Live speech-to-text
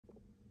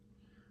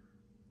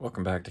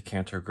Welcome back to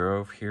Cantor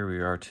Grove. Here we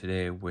are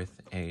today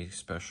with a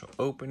special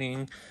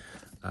opening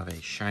of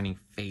a Shining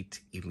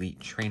Fate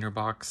Elite Trainer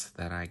box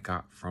that I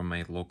got from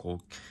a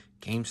local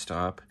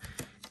GameStop.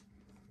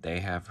 They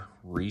have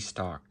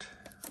restocked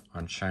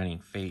on Shining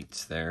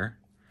Fates there,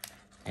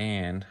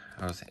 and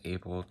I was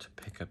able to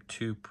pick up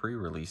 2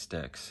 pre-release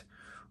decks.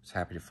 I was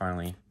happy to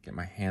finally get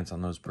my hands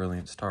on those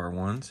Brilliant Star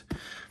ones.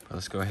 But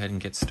let's go ahead and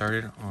get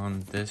started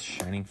on this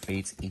Shining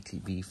Fates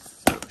ETB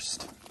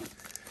first.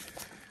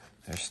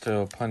 There's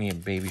still plenty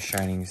of baby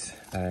shinings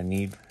that I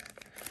need,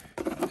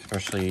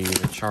 especially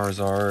the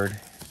Charizard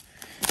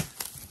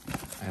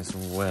as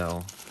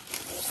well.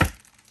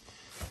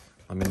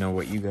 Let me know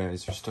what you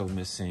guys are still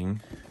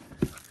missing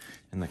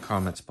in the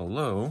comments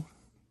below.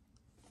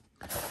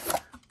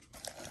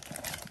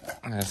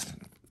 I'd just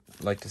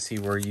like to see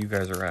where you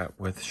guys are at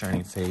with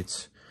Shining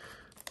Fates.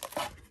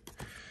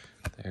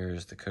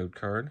 There's the code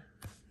card.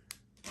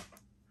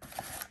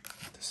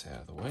 Get this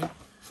out of the way.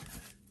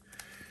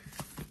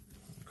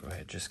 Go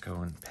ahead, just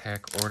go in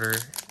pack order,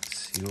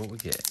 see what we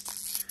get.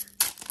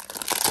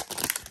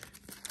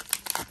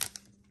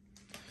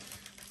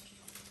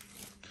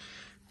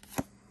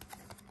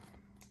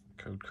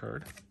 Code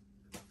card.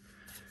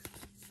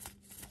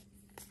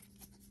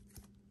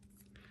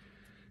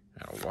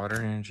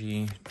 Water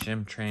Energy,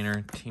 Gym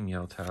Trainer, Team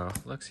Yellowtail,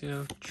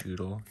 Luxio,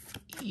 Choodle,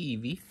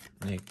 Eevee,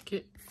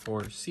 Nickit,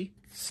 Forsey,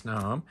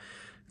 Snom,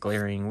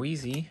 Glaring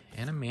Wheezy,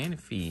 and a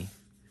Manaphy.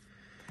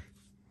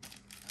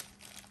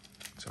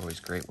 It's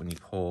always great when you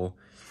pull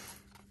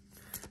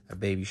a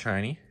baby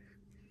shiny.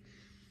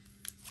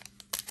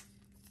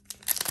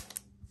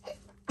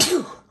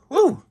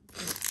 Woo!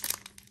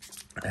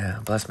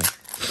 Bless me.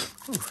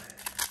 Woo.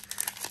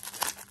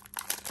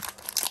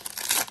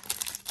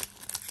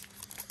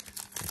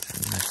 Get to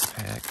the next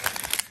pack.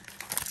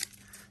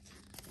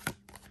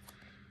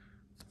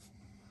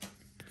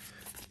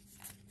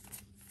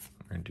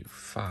 We're gonna do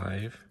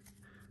 5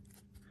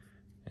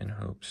 in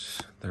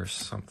hopes there's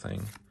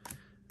something.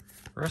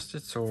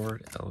 Rusted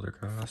Sword,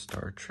 Eldegoss,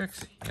 Star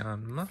Tricks,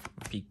 Yanma,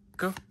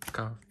 Pico,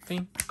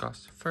 Koffing,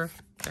 Gossifer,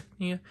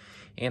 Cacnea,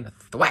 and a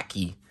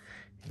Thwackey.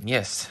 And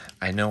yes,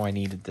 I know I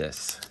needed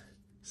this.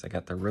 So I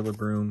got the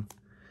Rillaboom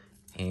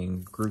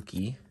and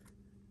Grookey.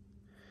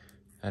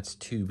 That's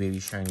 2 baby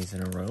shinies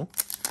in a row.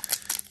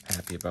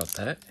 Happy about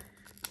that.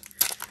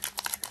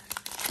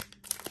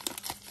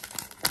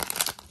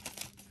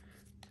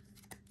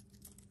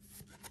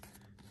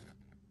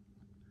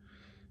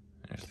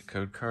 There's the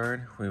code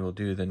card. We will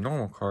do the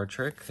normal card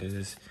trick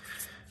is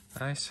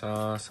I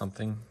saw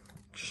something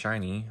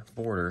shiny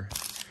border.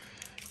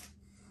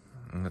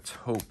 And let's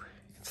hope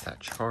it's that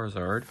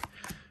Charizard.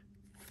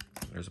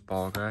 There's a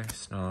Ball Guy,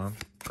 Snob,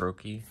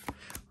 Grookey,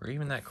 or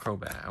even that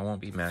Crobat. I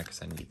won't be mad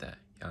because I need that.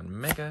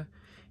 Yanmega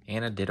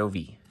and a Ditto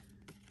V.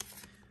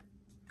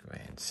 Go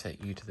ahead and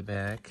set you to the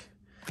back.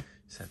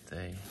 Set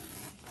the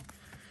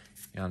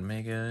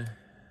Yanmega.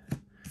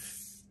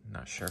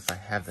 Not sure if I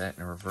have that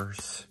in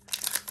reverse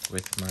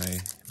with my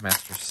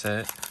master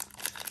set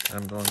that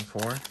I'm going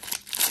for.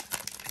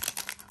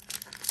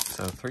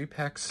 So 3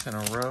 packs in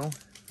a row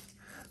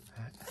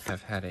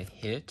have had a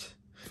hit.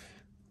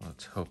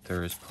 Let's hope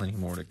there is plenty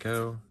more to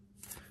go.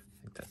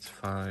 I think that's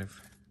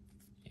 5.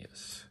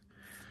 Yes.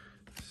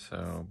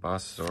 So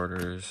Boss's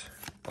Orders,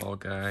 Ball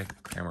Guy,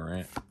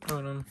 Cramorant,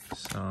 Totem,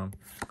 Snom,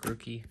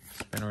 Grookey,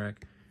 Spinarak,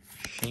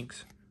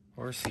 Shinx,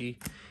 Horsey,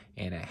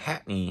 and a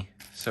Hackney.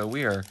 So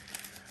we are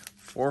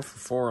 4 for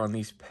 4 on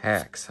these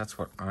packs. That's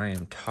what I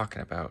am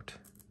talking about.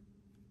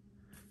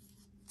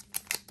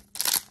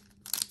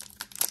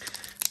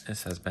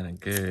 This has been a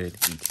good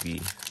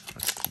ETB.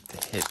 Let's keep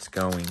the hits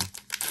going.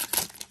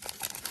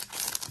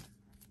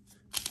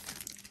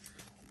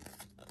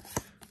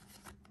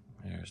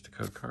 There's the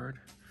code card.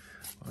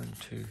 1,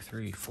 2,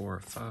 3, 4,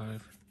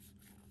 5.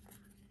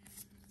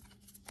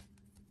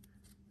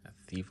 A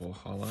Thievul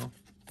Hollow.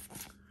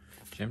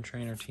 Gym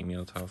Trainer, Team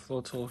Yellowtail,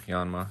 Floatzel,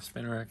 Yanma,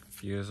 Spinarak,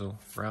 Fuzel,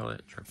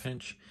 Rowlet,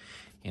 Trapinch,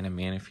 and a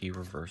Manaphy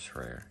reverse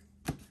rare.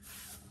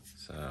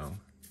 So,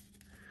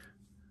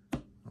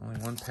 only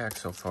 1 pack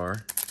so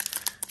far.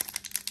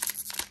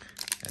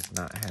 Has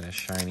not had a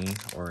shiny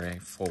or a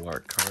full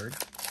art card.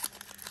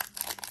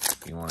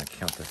 If you want to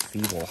count the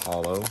Thievul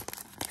Hollow,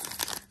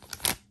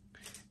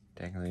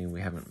 technically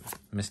we haven't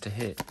missed a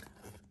hit.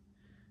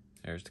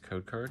 There's the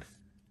code card.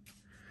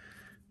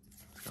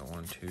 Let's go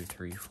 1, 2,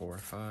 3, 4,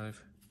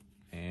 5.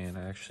 And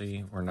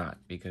actually, we're not,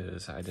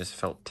 because I just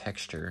felt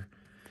texture.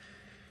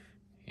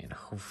 And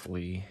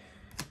hopefully,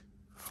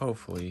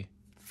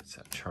 it's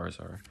that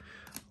Charizard.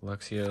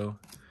 Luxio,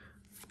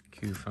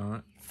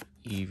 Cufant,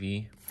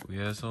 Eevee,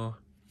 Weasel,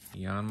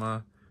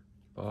 Yanma,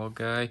 Ball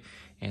Guy,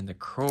 and the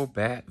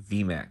Crobat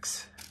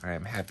VMAX. I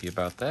am happy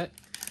about that.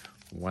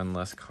 1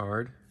 less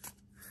card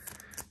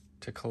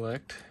to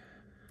collect.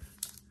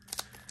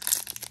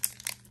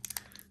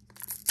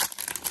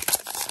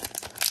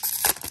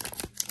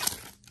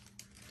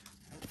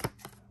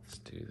 Let's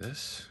do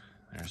this.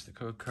 There's the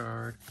code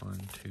card. 1,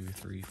 2,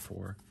 3,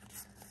 4,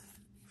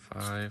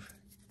 5.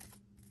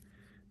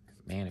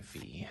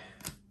 Manaphy.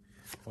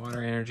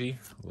 Water Energy,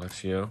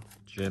 Luxio,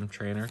 Gym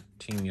Trainer,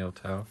 Team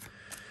Yotao,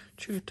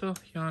 Chuto,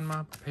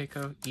 Yanma,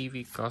 Peiko,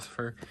 Eevee,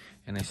 Gossifleur,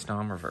 and a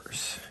Snom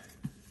Reverse.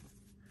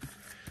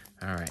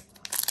 Alright,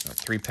 so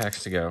 3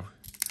 packs to go.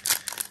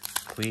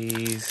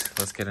 Please,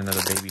 let's get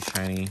another baby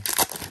shiny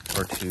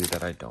or 2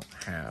 that I don't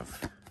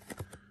have.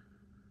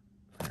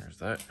 There's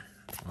that.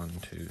 1,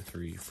 2,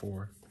 3,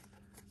 4.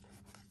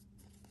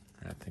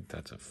 I think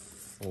that's a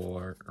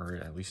 4,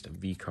 or at least a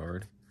V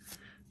card.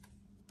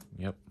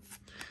 Yep.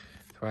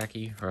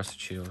 Thwackey,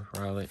 Rusted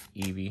Rowlet,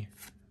 Eevee.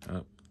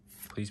 Oh,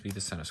 please be the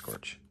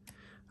Centiskorch.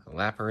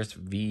 Lapras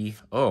V.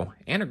 Oh,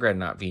 and a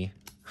Dreadnought V.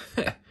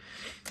 There's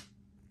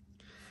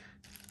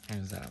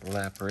that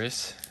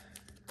Lapras.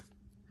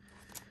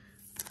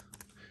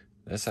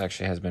 This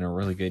actually has been a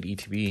really good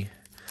ETB.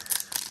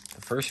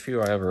 The first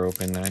few I ever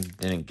opened, I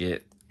didn't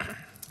get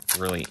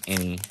really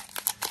any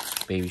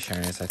baby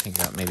shinies. I think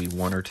I got maybe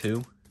 1 or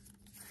 2.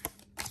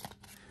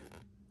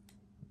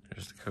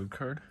 There's the code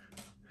card.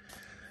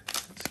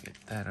 Let's get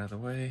that out of the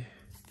way.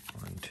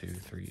 1, 2,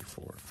 3,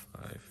 4,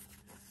 5.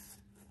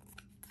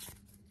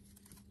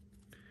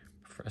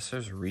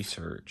 Professor's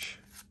Research.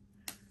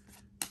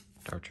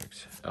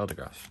 Dartrix,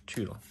 Eldegoss,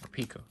 Choodle,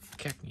 Pico,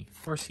 Kekni,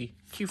 Horsey,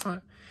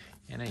 Cufant,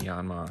 and a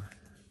Yanma.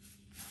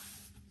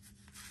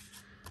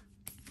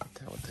 Put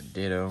that with the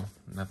Ditto.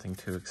 Nothing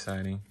too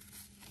exciting.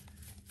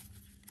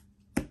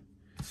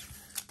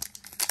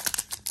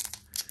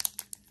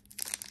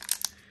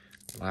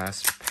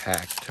 Last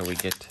pack till we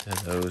get to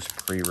those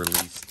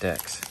pre-release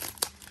decks.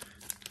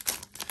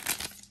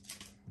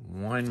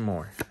 One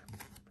more.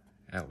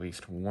 At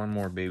least one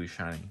more baby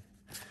shiny.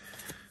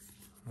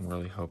 I'm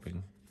really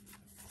hoping.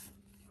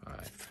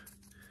 5.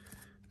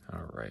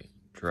 Alright.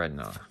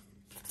 Dreadnought.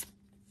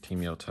 Team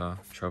Yotao,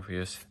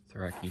 Tropius,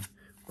 Thwackey,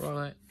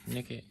 Rowlet,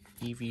 Nickit,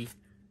 Eevee,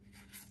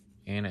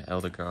 and an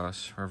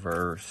Eldegoss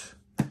Reverse.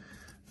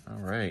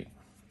 Alright.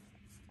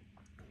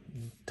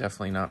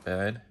 Definitely not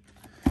bad.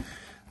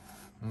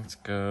 Let's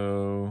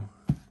go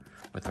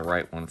with the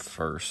right one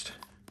first.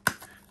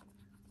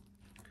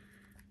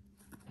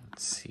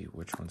 Let's see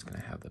which one's going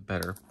to have the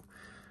better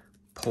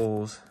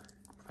pulls.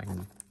 If I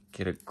can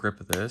get a grip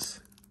of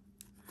this.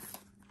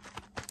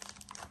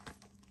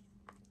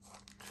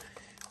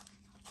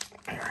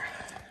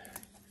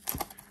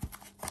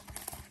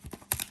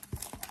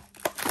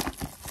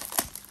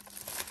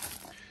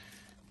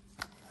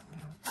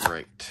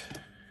 Great.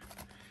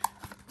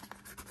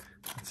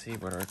 Let's see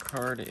what our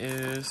card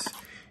is.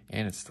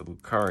 And it's the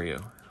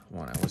Lucario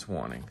one I was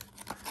wanting.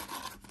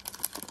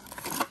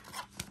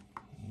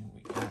 And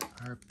we got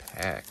our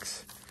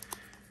packs.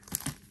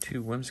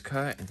 2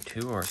 Whimsicott and 2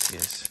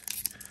 Arceus.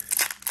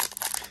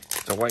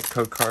 The white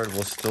code card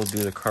will still do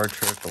the card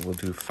trick, but we'll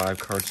do 5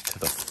 cards to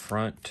the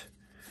front.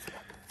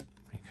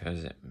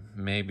 Because it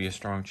may be a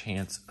strong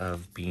chance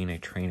of being a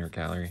trainer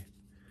gallery.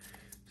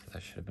 So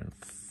that should have been...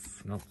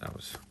 nope, that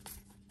was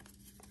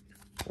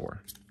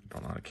 4.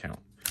 Don't know how to count.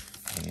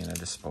 And I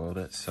just spoiled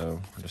it, so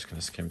I'm just going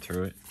to skim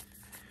through it.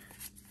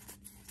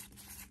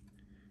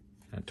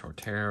 And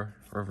Torterra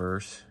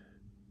Reverse.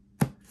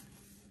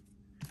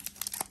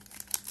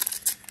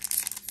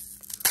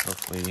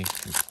 Hopefully you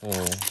can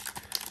pull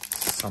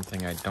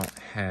something I don't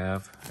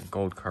have. A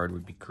gold card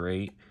would be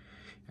great.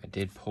 I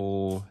did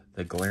pull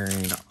the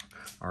Galarian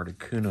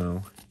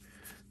Articuno.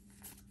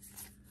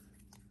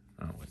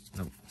 Oh, wait,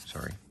 nope,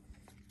 sorry.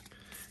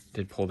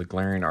 Did pull the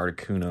Galarian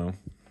Articuno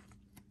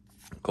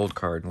gold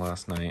card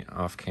last night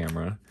off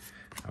camera.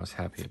 I was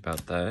happy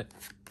about that.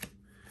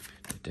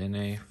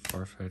 Dene,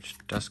 Farfetch,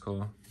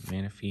 Duskull,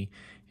 Manaphy,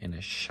 and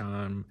a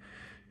Shaman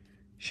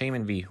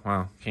V.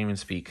 Wow, can't even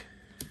speak.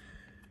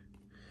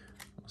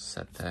 We'll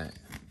set that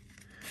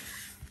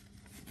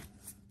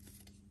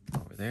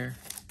over there.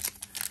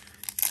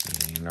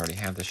 And I already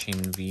have the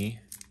Shaman V.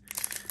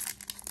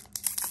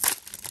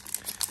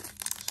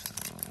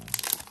 So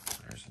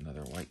there's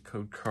another white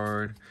code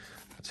card.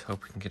 Let's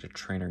hope we can get a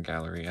trainer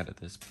gallery out of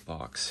this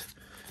box.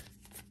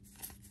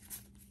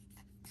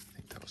 I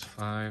think that was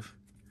 5.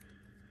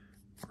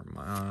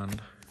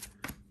 Ormond,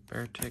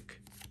 Beartic,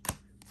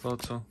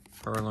 Floatzel,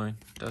 Purloin,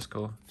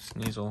 Duskull,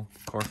 Sneasel,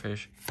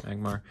 Corphish,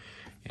 Magmar,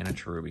 and a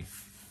Cherubi.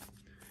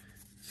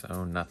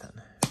 So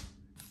nothing.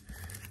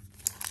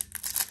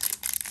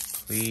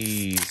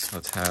 Please,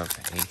 let's have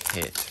a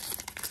hit.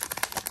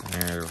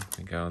 There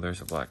we go.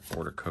 There's a black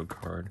border code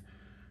card.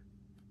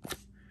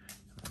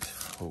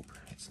 Let's hope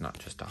it's not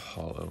just a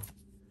holo.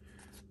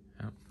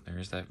 Oh,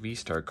 there's that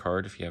V-Star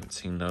card if you haven't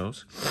seen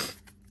those.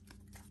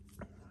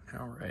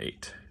 All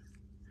right.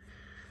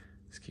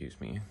 Excuse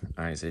me,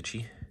 eyes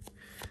itchy.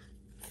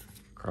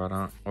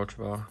 Crawdaunt,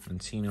 Ultra Ball,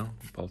 Mencino,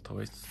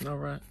 Baltoy,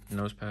 Snorunt,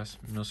 Nosepass,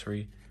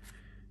 Milcery,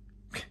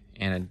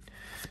 and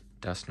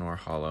a Dusknoir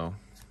holo.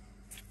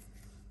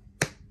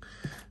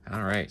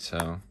 Alright,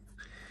 so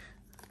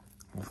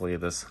hopefully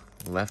this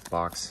left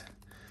box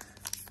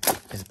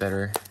is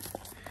better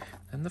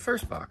than the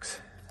first box.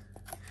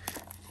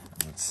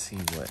 Let's see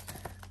what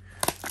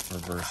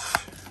reverse.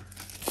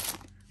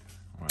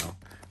 Wow.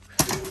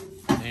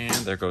 And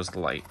there goes the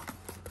light.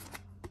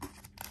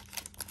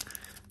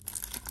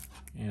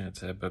 And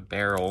it's a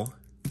barrel.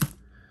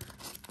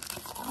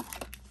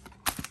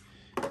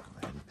 Go ahead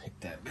and pick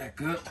that back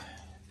up.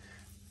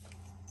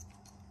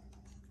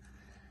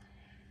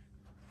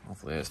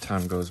 Hopefully as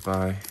time goes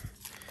by,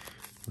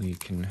 we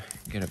can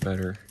get a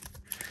better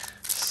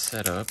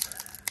setup.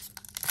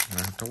 I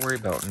don't have to worry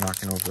about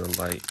knocking over the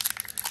light.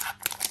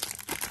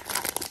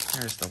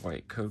 There's the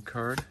white code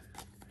card.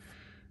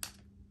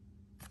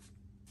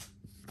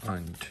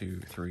 1,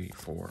 2, 3,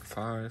 4,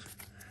 5.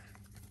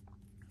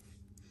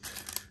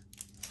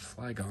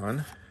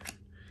 Flygon.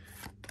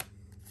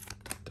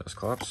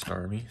 Dusclops,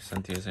 Starmie,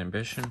 Cynthia's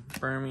Ambition,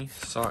 Burmy,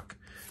 Sock,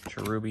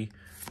 Cherubi,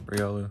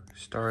 Riolu,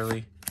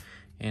 Starly,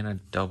 and a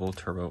double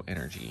Turbo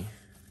Energy.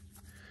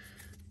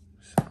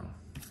 So,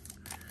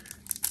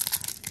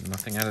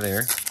 nothing out of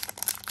there.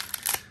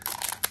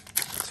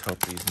 Let's hope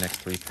these next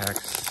 3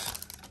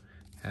 packs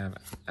have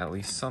at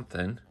least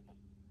something.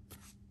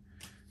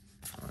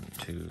 1,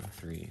 2,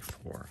 3,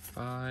 4,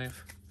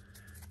 5.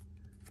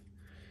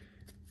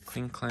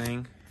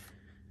 Klinklang,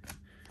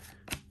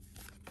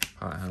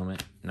 Pot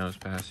Helmet,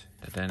 Nosepass,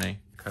 Dedenne,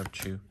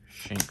 Cubchoo,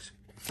 Shinx,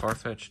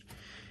 Farfetch'd,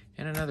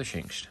 and another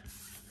Shinx.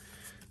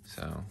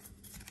 So,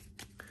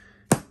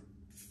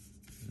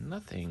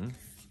 nothing.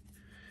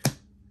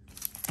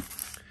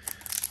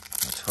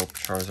 Let's hope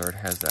Charizard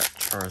has that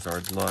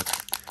Charizard luck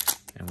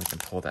and we can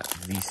pull that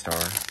V-Star.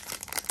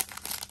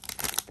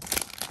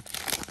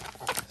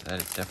 That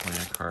is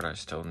definitely a card I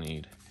still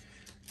need.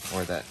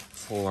 Or that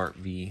Full Art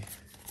V.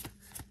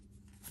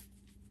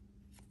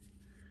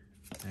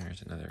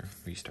 There's another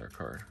V-Star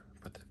card.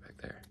 Put that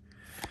back there.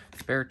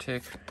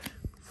 Beartic,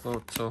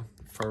 Floatzel,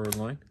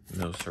 Purloin,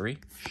 Milcery,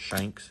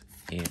 Shanks,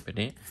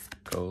 Impidimp,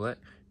 Golett,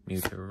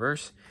 Mewtwo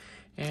Reverse,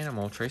 and a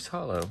Moltres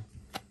Hollow.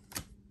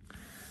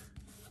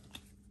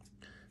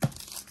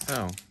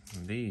 So,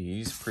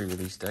 these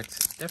pre-release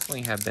decks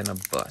definitely have been a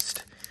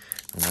bust.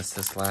 Unless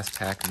this last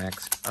pack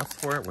maxed up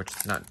for it, which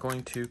it's not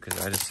going to because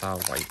I just saw a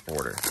white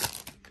border.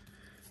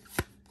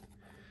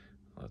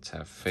 Let's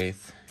have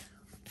faith.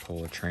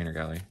 Pull a Trainer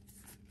Gallery.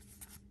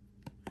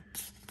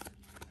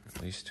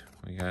 At least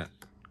we got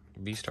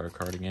V-Star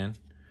card again.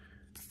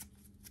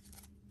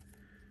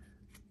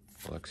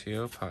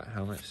 Luxio, Pot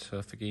Helmet,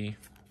 Sophigy,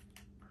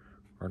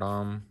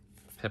 Rodom,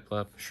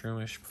 Piplup,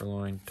 Shroomish,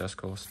 Purloin,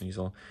 Duskull,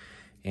 Sneasel,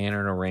 and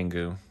an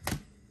Orangu.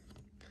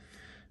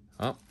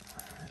 Well,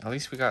 at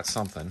least we got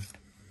something.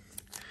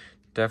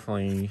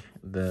 Definitely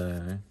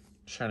the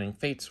Shining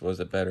Fates was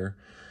a better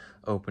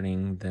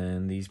opening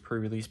than these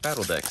pre-release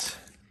battle decks.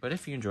 But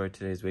if you enjoyed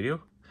today's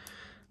video,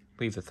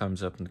 leave a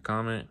thumbs up in the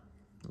comment,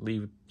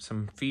 leave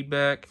some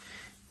feedback,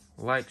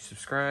 like,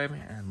 subscribe,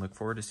 and look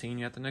forward to seeing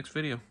you at the next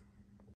video.